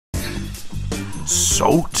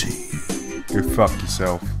salty. Go fuck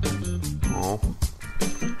yourself. Oh.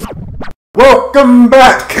 Welcome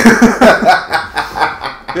back!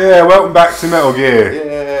 Yeah, welcome back to Metal Gear.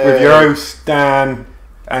 Yeah. With your host, Dan,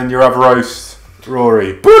 and your other host,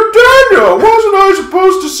 Rory. But Daniel, wasn't I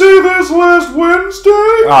supposed to see this last Wednesday?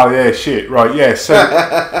 Oh, yeah, shit, right, yeah, so,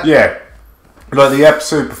 yeah. Like the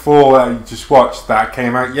episode before that you just watched, that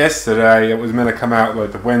came out yesterday. It was meant to come out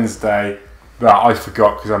like the Wednesday, but I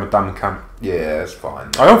forgot because I'm a dumb cunt. Yeah, that's fine.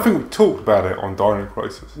 I don't think we talked about it on Dino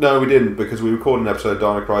Crisis. No, we didn't, because we recorded an episode of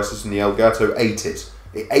Dino Crisis and the Elgato ate it.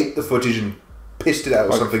 It ate the footage and pissed it out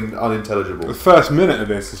with something unintelligible. The first minute of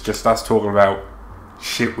this is just us talking about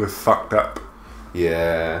shit we've fucked up.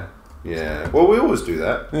 Yeah, yeah. Well, we always do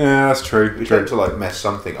that. Yeah, that's true. We tend to like mess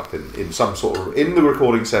something up in some sort of... In the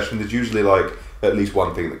recording session, there's usually like at least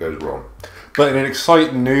one thing that goes wrong. But in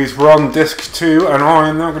exciting news, we're on disc 2 and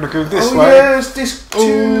I'm not going to go this way. Oh yes, disc 2!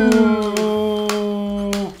 Ooh.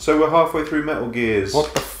 So we're halfway through Metal Gears.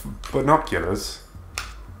 What the binoculars?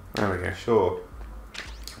 There we go. Sure.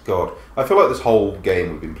 God, I feel like this whole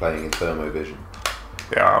game we've been playing in thermovision.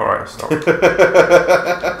 Yeah, alright, stop. I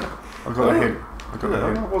got a hint. I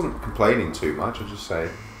wasn't complaining too much, I was just saying.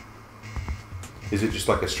 Is it just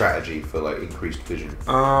like a strategy for like increased vision?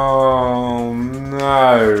 Oh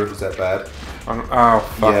no. Is that bad? Oh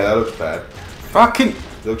fuck. Yeah, that looks bad. Fucking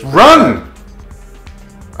Looks run! bad.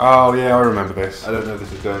 Oh yeah, I remember this. I don't know if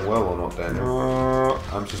this is going well or not, Daniel.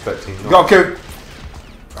 I'm suspecting not. Gotta go.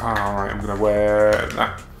 Alright, I'm gonna wear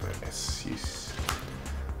that for this use.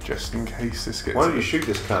 Just in case this gets Why don't you shoot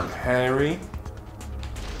this cunt? hairy.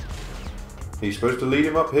 Are you supposed to lead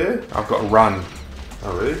him up here? I've got to run.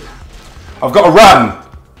 Oh really? I've got to run!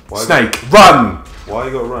 Why Snake, run! Why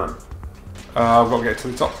you got to run? I've got to get to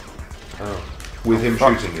the top. Oh. With him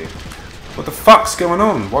fuck. shooting you? What the fuck's going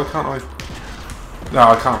on? Why can't I... No,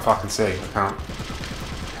 I can't fucking see. I can't.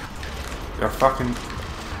 Yeah, fucking...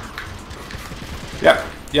 Yep,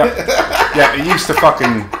 yep. Yeah, it used to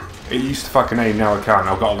fucking aim, now I can't.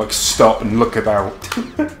 I've got to like stop and look about.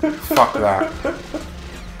 Fuck that.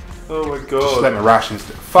 Oh my god. Just let my rations...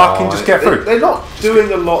 Fucking just get through. They're not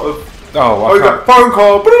doing a lot of... Oh, you got phone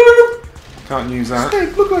call. Can't use that.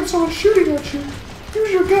 Snake, look like someone's shooting at you.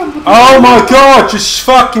 Use your gun. Oh my god, just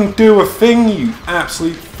fucking do a thing, you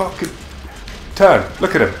absolute fucking... Turn.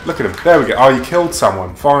 Look at him. Look at him. There we go. Oh, you killed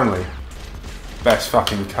someone. Finally. Best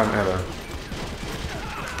fucking cunt ever.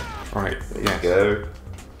 Right. There you go.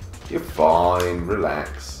 You're fine.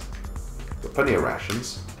 Relax. Got plenty of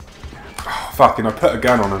rations. Oh, fucking, I put a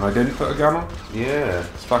gun on and I didn't put a gun on. Yeah.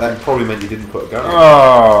 Fucking... That probably meant you didn't put a gun on.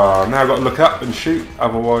 Oh, now I've got to look up and shoot.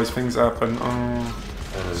 Otherwise things happen. Oh.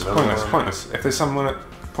 It's pointless. Pointless. If there's someone...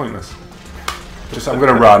 Pointless. Just, I'm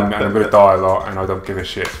going to run and I'm going to die a lot and I don't give a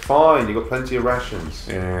shit. Fine, you got plenty of rations.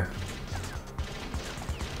 Yeah.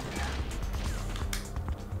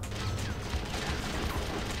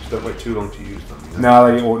 Just don't wait too long to use them. You know?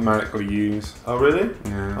 No, they automatically use. Oh really?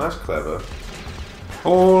 Yeah. That's clever.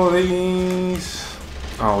 All of these.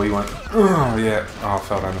 Oh, we went. Oh, yeah. Oh, I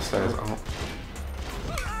fell down the stairs. Oh.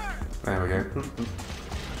 There we go.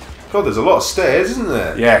 God, there's a lot of stairs, isn't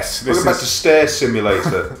there? Yes. Welcome back to Stair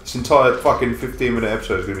Simulator. This entire fucking 15-minute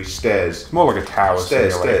episode is going to be stairs. It's more like a tower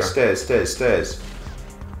Stairs, simulator. stairs, stairs, stairs, stairs.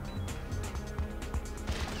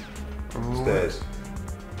 Ooh. Stairs.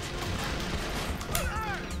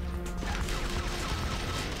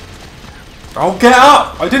 Oh, get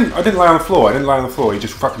up! I didn't lay on the floor. I didn't lay on the floor. You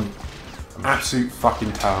just fucking absolute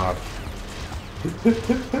fucking tard.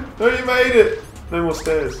 No, you made it. No more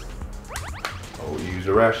stairs. Oh, use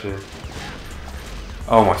a ration.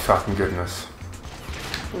 Oh my fucking goodness.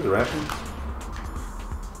 Use a ration.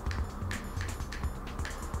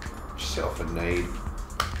 Just set off a nade.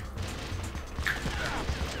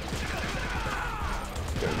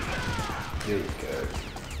 There you go.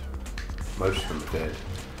 Most of them are dead.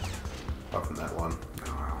 Apart from that one.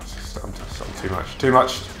 Oh, I'm too much. Too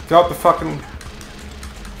much. Go up the fucking...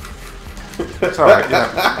 It's alright,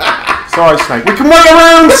 yeah. Sorry, Snake. We can wait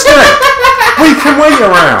around, Snake! We can wait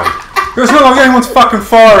around! It's not like anyone's fucking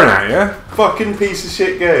firing at you. Fucking piece of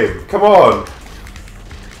shit game. Come on.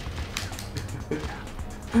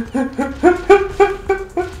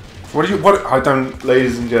 What I don't...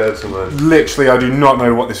 Ladies and gentlemen. Literally, I do not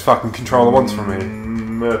know what this fucking controller wants from me.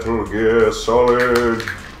 Metal Gear Solid.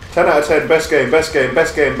 10 out of 10, best game, best game,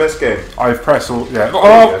 best game, best game. I've pressed all... Yeah.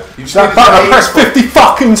 Oh! You That button I pressed 50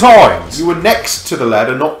 fucking times! You were next to the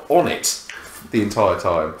ladder, not on it, the entire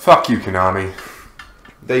time. Fuck you, Konami.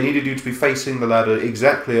 They needed you to be facing the ladder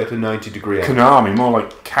exactly at a 90-degree angle. Konami, more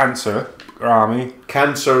like Cancer Army.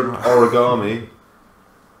 Cancer origami.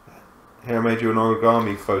 Here, I made you an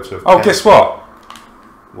origami photo of Oh, guess what?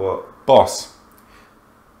 What? Boss.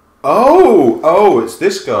 Oh, it's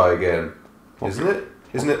this guy again, isn't it?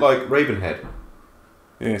 Isn't it like Ravenhead?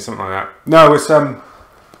 Yeah, something like that. No, it's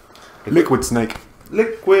Liquid Snake.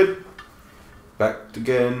 Liquid. Back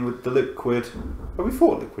again with the liquid. Have we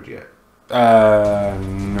fought liquid yet?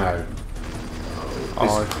 No.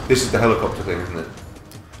 This is the helicopter thing, isn't it?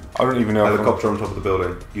 I don't even know. Helicopter on top of the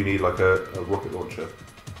building. You need like a rocket launcher.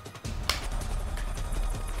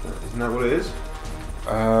 Isn't that what it is?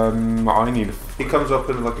 I need. He comes up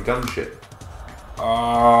in like a gunship.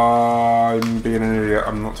 I'm being an idiot.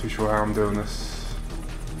 I'm not too sure how I'm doing this.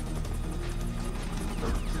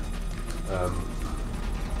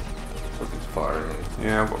 Something's firing at you.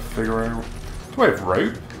 Yeah, I've got to figure out. Do I have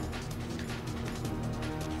rope?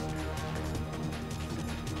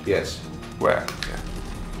 Yes, Where? Yeah.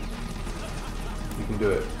 you can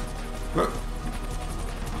do it. Look.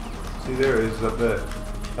 See, there it is up there.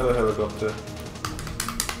 Hello, helicopter.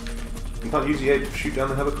 You can't use the A to shoot down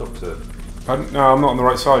the helicopter. No, I'm not on the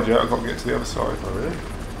right side yet. I've got to get to the other side. Oh, really?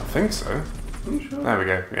 I think so. Are you sure? There we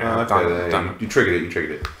go. Yeah, Oh, okay, done. there Done. you triggered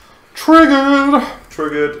it. Triggered!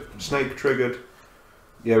 Triggered. Snake triggered.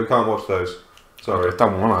 Yeah, we can't watch those. Sorry. I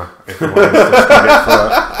don't wanna. If you want to just get through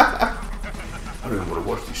it. I don't even want to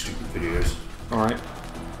watch these stupid videos. Alright.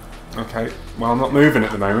 Okay. Well, I'm not moving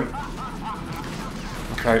at the moment.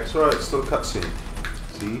 Okay. It's alright, it's still a cutscene.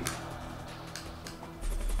 See?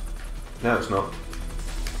 No, it's not.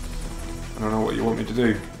 I don't know what you want me to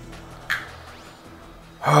do.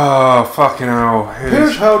 Oh, fucking hell.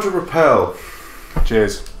 Here's how to repel.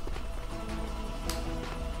 Cheers.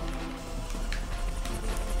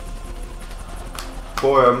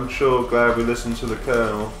 Boy, I'm sure glad we listened to the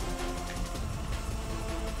Colonel.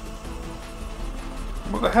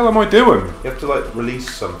 What the hell am I doing? You have to like release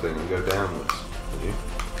something and go downwards, don't you?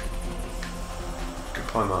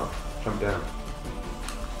 Climb up, jump down.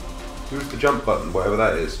 Use the jump button, whatever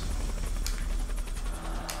that is.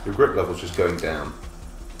 Your grip level's just going down.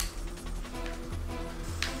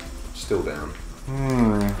 Still down.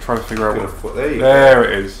 Trying to figure out what. There you go. There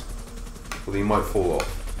it is. Well, you might fall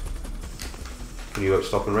off. Can you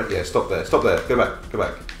stop and yeah, stop there. Stop there. Go back. Go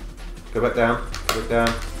back. Go back down. Go back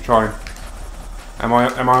down. Trying. Am I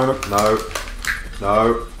on a... No.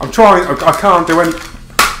 No. I'm trying. I can't do any...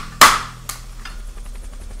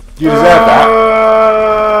 You deserve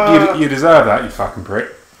that. You deserve that, you fucking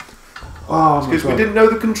prick. Oh, because we didn't know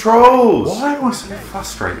the controls. Why am I so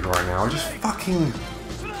frustrated right now? I just fucking...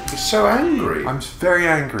 You're so angry. I'm very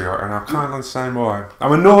angry right now. I can't understand why.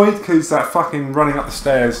 I'm annoyed because that fucking running up the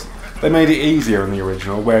stairs... They made it easier in the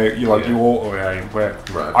original, where you you auto aim, where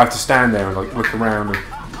I have to stand there and like look around and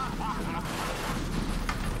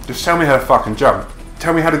just tell me how to fucking jump.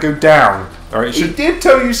 Tell me how to go down. All right, He did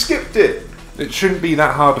tell you skipped it. It shouldn't be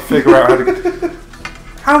that hard to figure out how to.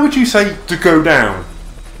 How would you say to go down?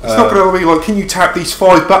 It's not going to be like, can you tap these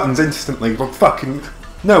 5 buttons instantly? Like fucking.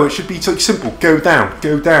 No, it should be like simple. Go down,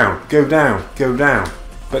 go down, go down, go down.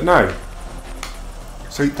 But no.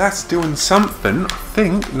 So that's doing something, I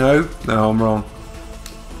think. No, I'm wrong.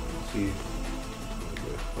 See.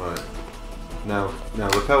 Right. Now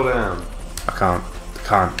rappel down. I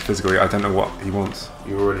can't physically. I don't know what he wants.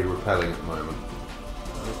 You're already repelling at the moment.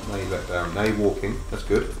 Now you let down. Now you're walking. That's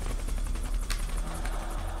good.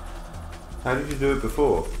 How did you do it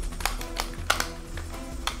before?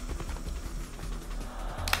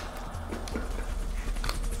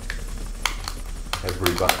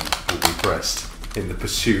 Every button will be pressed in the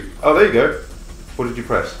pursuit. Oh, there you go. What did you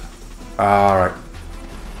press? Alright.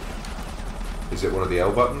 Is it one of the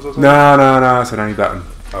L buttons or something? No, it's an A button.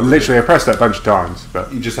 Okay. Literally, I pressed that a bunch of times,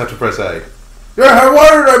 but... You just have to press A. Yeah, why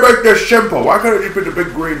did I make this simple? Why can't I just put the big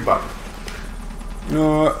green button?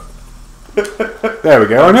 No. There we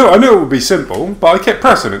go. I knew it would be simple, but I kept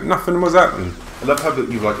pressing it. Nothing was happening. I love how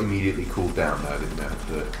you like immediately cooled down now, didn't you?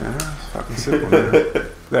 Yeah, it's fucking simple.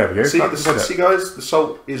 There we go. See, guys, the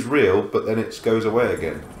salt is real, but then it goes away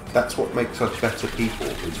again. That's what makes us better people,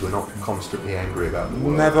 is we're not constantly angry about the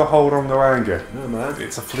world. Never hold on to anger. No, man.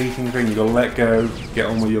 It's a fleeting thing. You gotta let go, get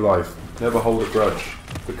on with your life. Never hold a grudge,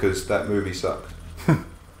 because that movie sucked.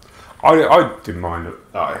 I didn't mind it.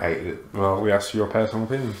 Oh, I hated it. Well, we asked your personal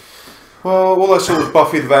opinion. Well, all I saw was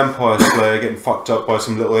Buffy the Vampire Slayer getting fucked up by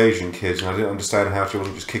some little Asian kids, and I didn't understand how she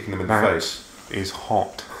wasn't just kicking them in the face. Is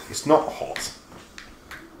hot. It's not hot.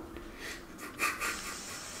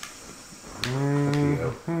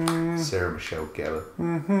 Sarah Michelle Gellar.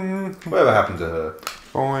 Whatever happened to her?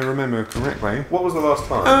 If I remember correctly. What was the last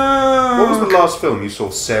time? What was the last film you saw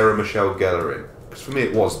Sarah Michelle Gellar in? Because for me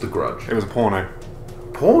it was The Grudge. It was a porno.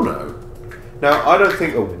 Porno? Now, I don't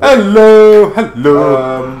think Hello!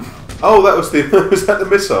 Oh, that was the was that the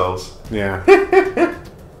missiles? Yeah.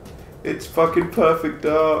 It's fucking perfect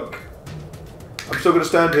dark. I'm still gonna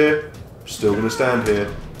stand here. Still gonna stand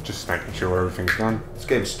here. Just making sure everything's done. This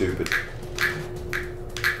game's stupid.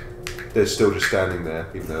 They're still just standing there,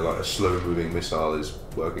 even though like a slow-moving missile is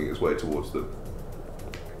working its way towards them.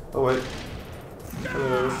 Oh wait.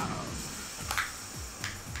 Hello.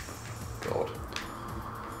 God.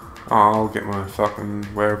 I'll get my fucking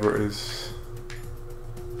wherever it is.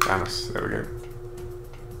 Janice, there we go.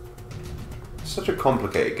 It's such a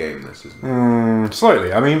complicated game, this, isn't it?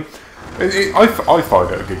 Slightly. I mean, I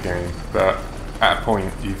find it a good game, but at a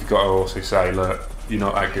point you've got to also say, look, you're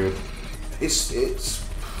not that good. It's.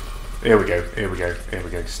 Here we go.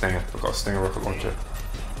 Stinger. I've got a Stinger rocket launcher.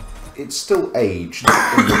 It's still aged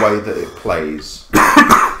in the way that it plays.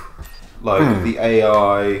 Like the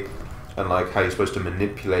AI and like how you're supposed to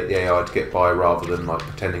manipulate the AI to get by rather than like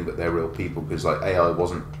pretending that they're real people, because like AI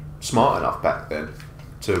wasn't smart enough back then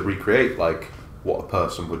to recreate like what a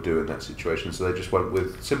person would do in that situation, so they just went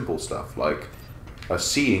with simple stuff like a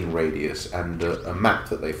seeing radius and a map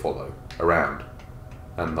that they follow around,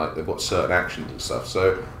 and like they've got certain actions and stuff.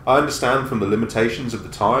 So I understand from the limitations of the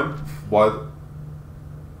time why.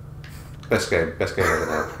 Best game ever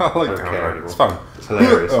now. I like don't care that. anymore. It's fun. It's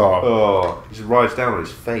hilarious. Oh. He just rides down on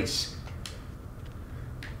his face.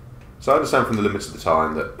 So I understand from the limits of the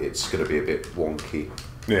time that it's going to be a bit wonky.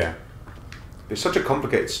 Yeah. It's such a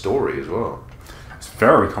complicated story as well. It's a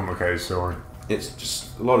very complicated story. It's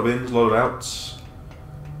just a lot of ins, a lot of outs.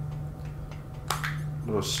 A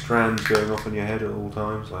lot of strands going off in your head at all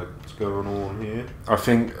times, like what's going on here? I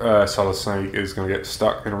think Solid Snake is going to get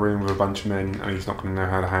stuck in a room with a bunch of men and he's not going to know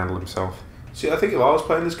how to handle himself. See, I think if I was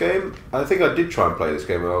playing this game, I think I did try and play this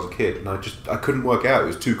game when I was a kid, and I couldn't work out. It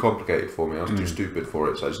was too complicated for me. I was too stupid for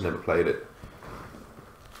it, so I just never played it.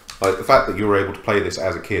 Like, the fact that you were able to play this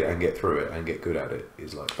as a kid and get through it and get good at it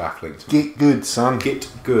is, like, baffling to me. Get good, son.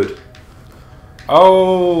 Get good.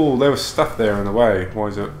 Oh, there was stuff there in the way. Why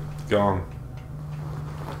is it gone?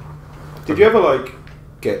 Did you ever, like,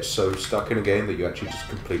 get so stuck in a game that you actually just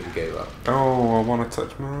completely gave up? Oh, I want to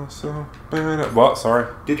touch myself. What? Sorry.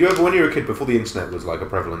 Did you ever, when you were a kid, before the internet was, like, a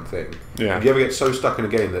prevalent thing, Yeah. did you ever get so stuck in a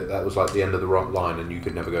game that that was, like, the end of the line and you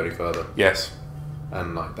could never go any further? Yes.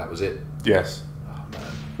 And, like, that was it? Yes. Oh,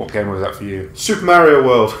 man. What game was that for you? Super Mario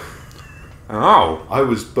World. Oh. I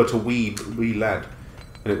was but a wee lad.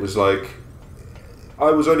 And it was, like...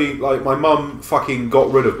 I was only, like, my mum fucking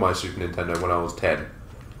got rid of my Super Nintendo when I was 10.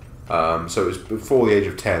 So it was before the age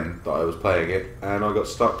of 10 that I was playing it, and I got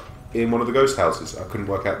stuck in one of the ghost houses. I couldn't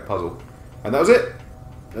work out the puzzle. And that was it.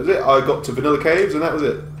 That was it. I got to Vanilla Caves, and that was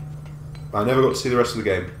it. I never got to see the rest of the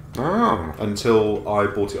game. Oh. Until I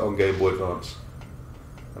bought it on Game Boy Advance.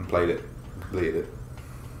 And played it. Completed it.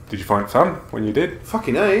 Did you find it fun when you did?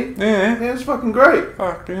 Fucking A. Yeah. Yeah, it's fucking great.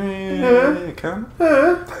 Fucking Yeah. come.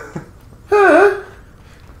 Huh?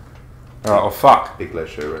 Oh, fuck. Big Les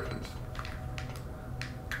Show reference.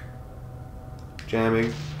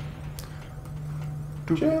 Jamming.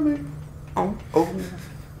 Jamming. Oh.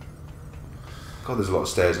 God, there's a lot of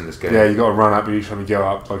stairs in this game. Yeah, you got to run up each time you go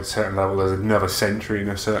up like a certain level. There's another sentry in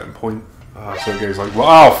a certain point. So it goes like,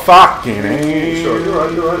 well, oh, fucking eh. Sure, you're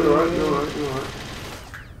right.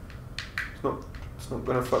 It's not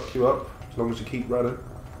gonna fuck you up as long as you keep running.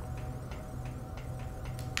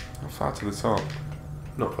 How far to the top?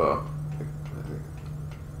 Not far. I think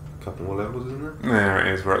a couple more levels, isn't there? There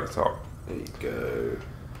it is, we're at the top. There you go.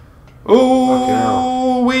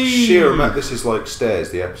 Oh, wee! Sheer amount. This is like Stairs,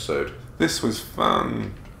 the episode. This was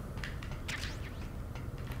fun.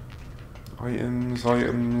 Items.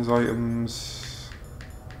 Where's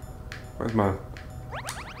mine?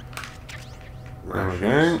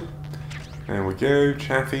 There we go,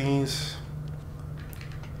 Chaffies.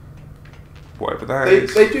 Whatever that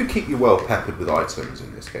is. They do keep you well peppered with items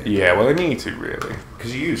in this game. Yeah, well, they need to, really.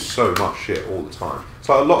 Because you use so much shit all the time. It's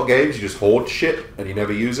like a lot of games, you just hoard shit and you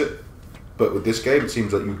never use it. But with this game, it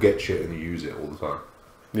seems like you get shit and you use it all the time.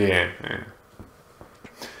 Yeah.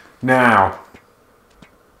 Now.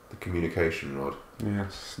 The communication rod.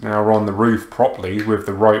 Yes. Now we're on the roof properly with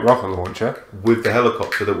the right rocket launcher. With the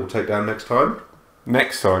helicopter that we'll take down next time.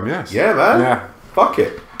 Next time, yes. Yeah, man. Yeah. Fuck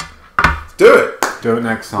it. Let's do it. Do it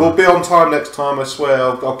next time. We'll be on time next time, I swear.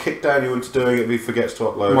 I'll kick Daniel into doing it if he forgets to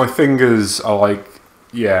upload. My fingers are like,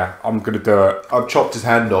 yeah, I'm going to do it. I've chopped his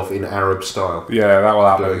hand off in Arab style. Yeah, that will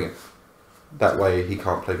happen. Doing it. That way he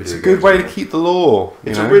can't play video games. It's a good way to keep the law.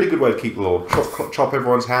 It's a really good way to keep the law. Chop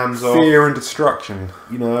everyone's hands off. Fear and destruction.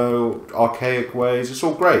 You know, archaic ways. It's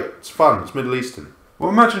all great. It's fun. It's Middle Eastern. Well,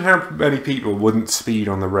 imagine how many people wouldn't speed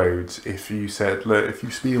on the roads if you said, look, if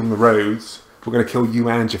you speed on the roads, we're going to kill you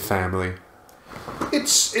and your family.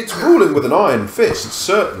 It's ruling with an iron fist,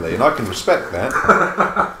 certainly, and I can respect that.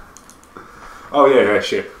 Oh yeah,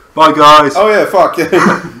 shit. Bye guys. Oh yeah, fuck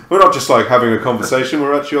yeah. We're not just like having a conversation,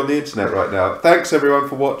 we're actually on the internet right now. Thanks everyone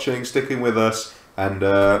for watching, sticking with us, and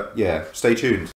yeah, stay tuned.